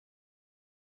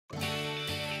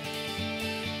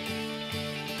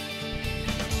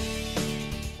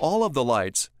All of the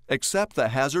lights, except the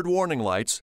hazard warning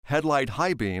lights, headlight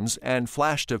high beams, and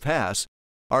flash to pass,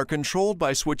 are controlled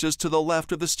by switches to the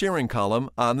left of the steering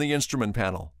column on the instrument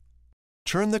panel.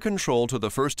 Turn the control to the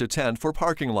first detent for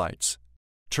parking lights.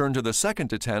 Turn to the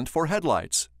second detent for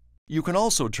headlights. You can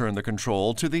also turn the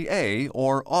control to the A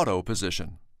or Auto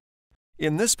position.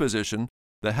 In this position,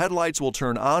 the headlights will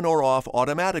turn on or off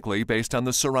automatically based on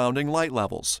the surrounding light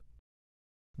levels.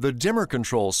 The dimmer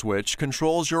control switch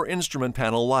controls your instrument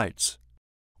panel lights.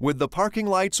 With the parking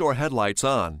lights or headlights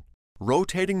on,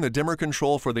 rotating the dimmer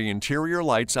control for the interior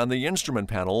lights on the instrument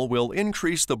panel will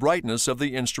increase the brightness of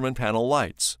the instrument panel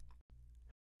lights.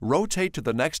 Rotate to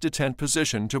the next detent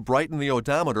position to brighten the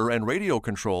odometer and radio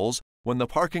controls when the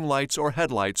parking lights or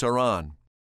headlights are on.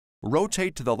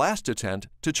 Rotate to the last detent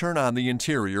to turn on the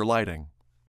interior lighting.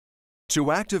 To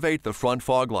activate the front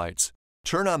fog lights,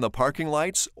 turn on the parking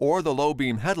lights or the low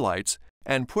beam headlights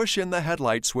and push in the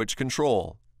headlight switch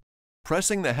control.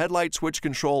 Pressing the headlight switch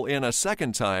control in a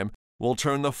second time will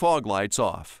turn the fog lights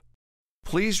off.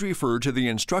 Please refer to the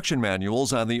instruction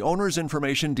manuals on the Owner's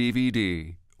Information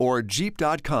DVD or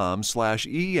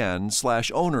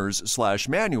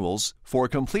jeep.com/en/owners/manuals for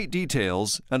complete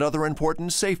details and other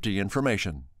important safety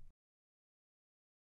information.